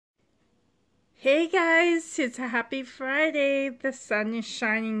Hey guys, it's a happy Friday. The sun is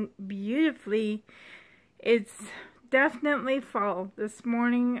shining beautifully. It's definitely fall. This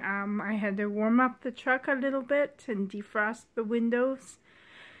morning I had to warm up the truck a little bit and defrost the windows.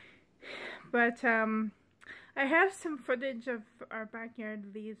 But I have some footage of our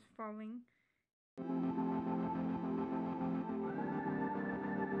backyard leaves falling.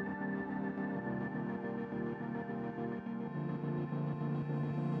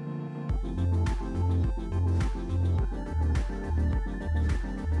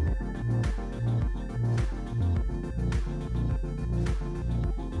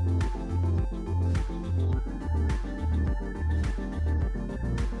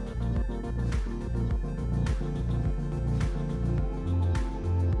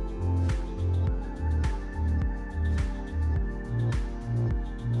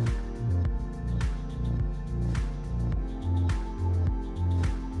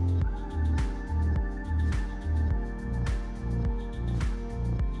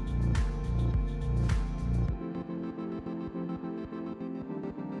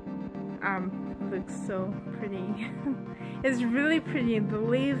 Looks so pretty. It's really pretty. The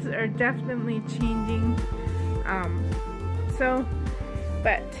leaves are definitely changing.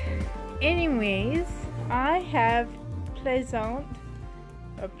 But anyways, I have pleasant,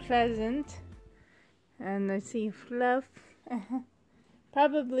 and I see fluff,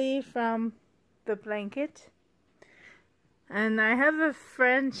 probably from the blanket. And I have a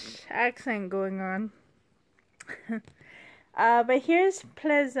French accent going on. But here's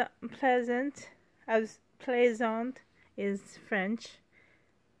pleasant, as plaisant is French.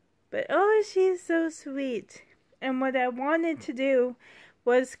 But oh, she's so sweet. And what I wanted to do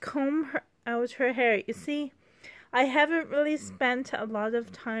was comb out her hair. You see, I haven't really spent a lot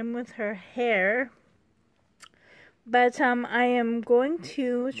of time with her hair. But I am going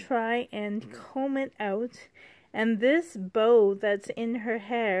to try and comb it out. And this bow that's in her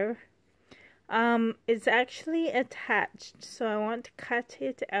hair, it's actually attached, so I want to cut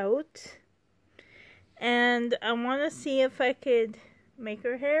it out, and I want to see if I could make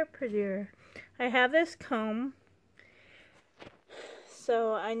her hair prettier. I have this comb,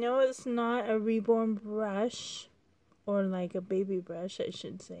 so I know it's not a Reborn brush, or like a baby brush I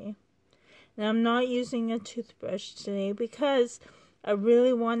should say, and I'm not using a toothbrush today because I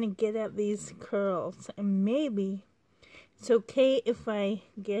really want to get at these curls, and maybe it's okay if I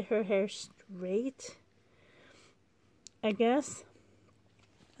get her hair straight, I guess.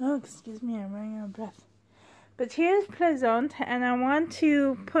 Oh, excuse me, I'm running out of breath. But here's Pleasant, and I want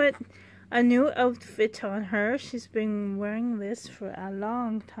to put a new outfit on her. She's been wearing this for a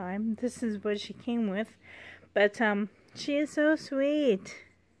long time. This is what she came with. But she is so sweet.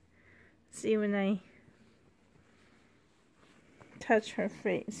 See when I touch her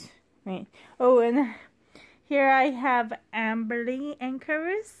face. Right. Oh, and here I have Amberly and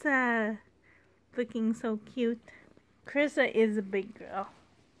Carissa, looking so cute. Carissa is a big girl.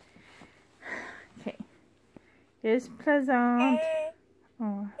 Okay, here's Pleasant.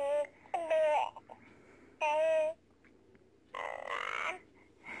 Oh.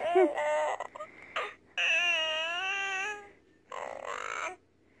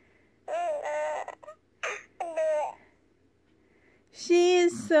 She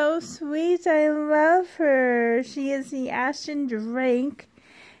is so sweet. I love her. She is the Ashton drake.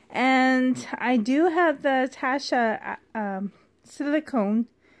 And I do have the Tasha silicone.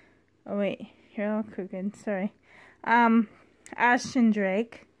 Oh wait, here I'll crooked. Sorry. Ashton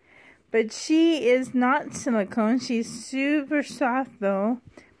drake. But she is not silicone. She's super soft though.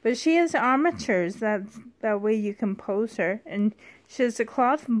 But she has armatures. That way you can pose her. And she has a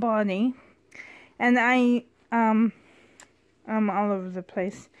cloth body. And I'm all over the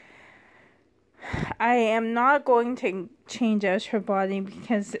place. I am not going to change out her body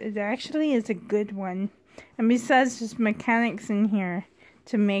because it actually is a good one. And besides, there's mechanics in here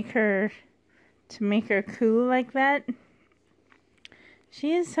to make her cool like that.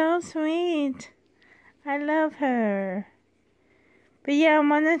 She is so sweet. I love her. But yeah, I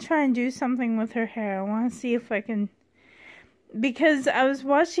want to try and do something with her hair. I want to see if I can, because I was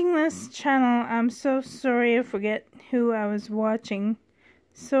watching this channel. I'm so sorry, I forget who I was watching.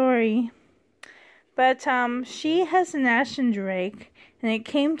 Sorry. But she has an Ashton drake, and it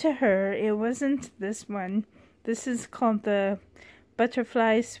came to her. It wasn't this one. This is called the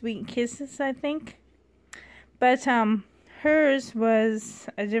Butterfly Sweet Kisses, I think. But hers was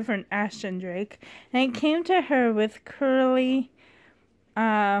a different Ashton drake, and it came to her with curly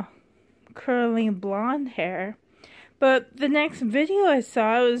blonde hair. But the next video I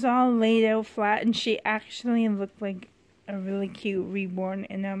saw, it was all laid out flat, and she actually looked like a really cute reborn,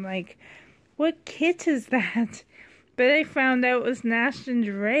 and I'm like, what kit is that? But I found out it was an Ashton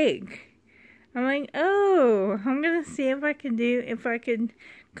Drake. I'm like, oh, I'm gonna see if I could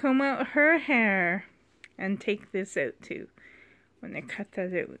comb out her hair and take this out too when I cut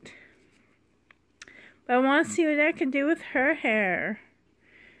that out. But I want to see what I can do with her hair.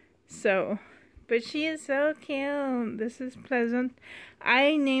 So, but she is so cute. This is Pleasant.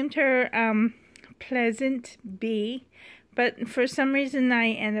 I named her Pleasant Bee, but for some reason I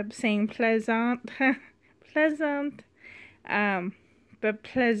end up saying Pleasant. Pleasant. But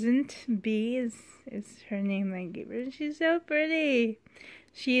Pleasant Bee is her name I gave her. She's so pretty.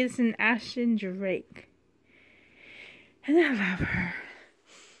 She is an Ashton Drake. And I love her.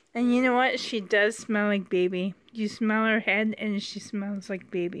 And you know what? She does smell like baby. You smell her head and she smells like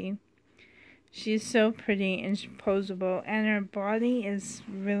baby. She's so pretty and posable. And her body is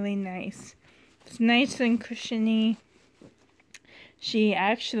really nice. It's nice and cushiony. She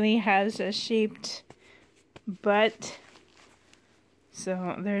actually has a shaped butt.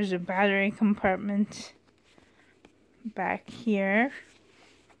 So there's a battery compartment back here.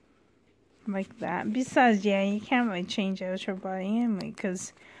 Like that. Besides, yeah, you can't really change out her body anyway,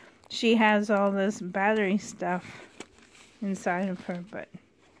 because she has all this battery stuff inside of her, but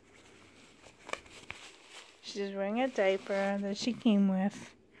she's wearing a diaper that she came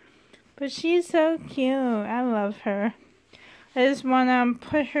with. But she's so cute. I love her. I just want to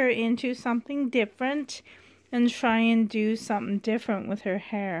put her into something different and try and do something different with her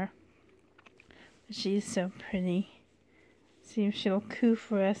hair. But she's so pretty. See if she'll coo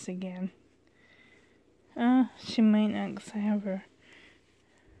for us again. She might not, because I have her.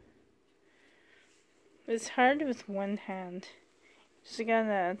 It's hard with one hand. Just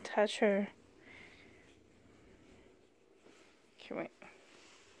gotta touch her. Okay,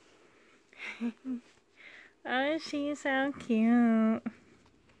 wait. Oh, she's so cute.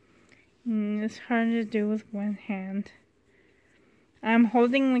 It's hard to do with one hand. I'm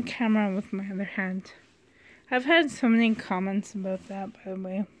holding the camera with my other hand. I've had so many comments about that, by the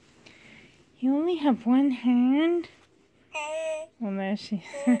way. You only have one hand? Well, there she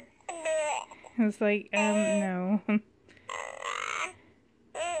is. I was like, no.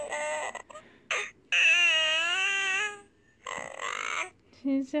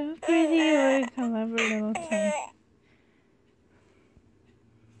 She's so pretty. Look, I love her little tongue.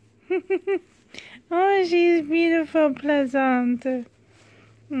 Oh, she's beautiful, Pleasant.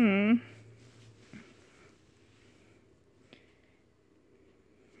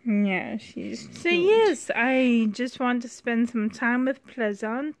 Yeah, she's cute. So yes, I just want to spend some time with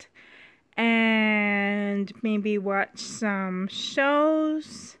Pleasant and maybe watch some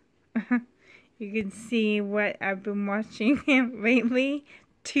shows. You can see what I've been watching lately.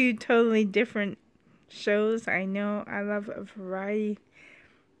 2 totally different shows. I know I love a variety.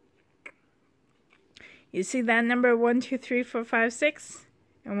 You see that number 1, 2, 3, 4, 5, 6?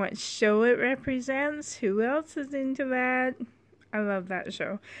 And what show it represents? Who else is into that? I love that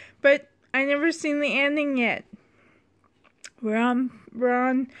show. But I never seen the ending yet. We're on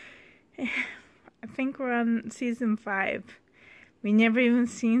I think we're on season 5. We never even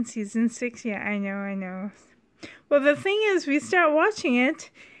seen season 6 yet. I know. Well, the thing is, we start watching it,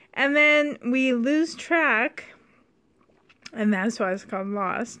 and then we lose track, and that's why it's called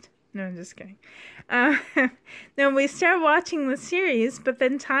Lost. No, I'm just kidding. Then we start watching the series, but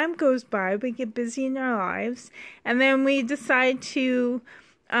then time goes by, we get busy in our lives, and then we decide to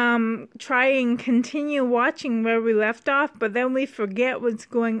try and continue watching where we left off, but then we forget what's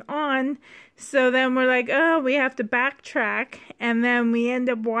going on, so then we're like, oh, we have to backtrack, and then we end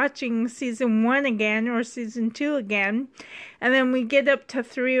up watching season 1 again, or season 2 again, and then we get up to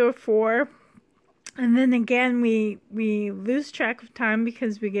 3 or 4, and then again, we lose track of time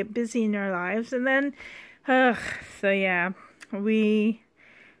because we get busy in our lives. And then, so yeah, the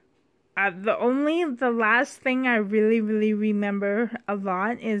last thing I really remember a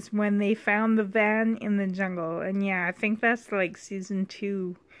lot is when they found the van in the jungle. And yeah, I think that's like season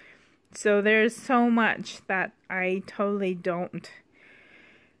 2. So there's so much that I totally don't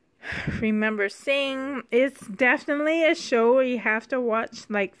remember seeing. It's definitely a show where you have to watch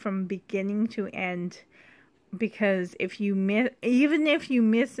like from beginning to end, because if you miss, even if you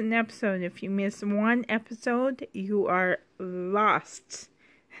miss an episode, if you miss one episode, you are lost.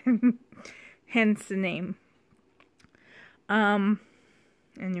 Hence the name.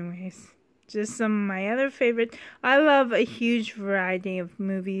 Anyways, just some of my other favorite. I love a huge variety of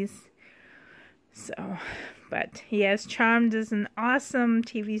movies. So, but yes, Charmed is an awesome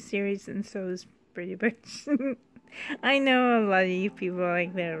TV series, and so is Pretty Much. I know a lot of you people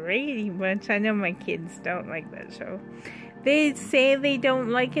like that Brady Bunch. I know my kids don't like that show. They say they don't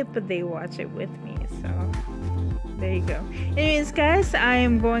like it, but they watch it with me, so there you go. Anyways, guys, I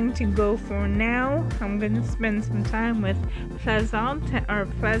am going to go for now. I'm going to spend some time with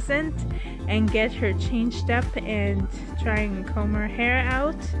Pleasant and get her changed up and try and comb her hair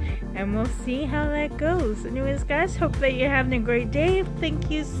out, and we'll see how that goes. Anyways, guys, hope that you're having a great day. Thank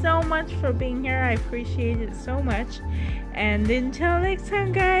you so much for being here. I appreciate it so much. And until next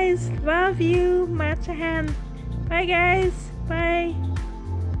time, guys, love you. Matcha hand. Bye, guys. Bye.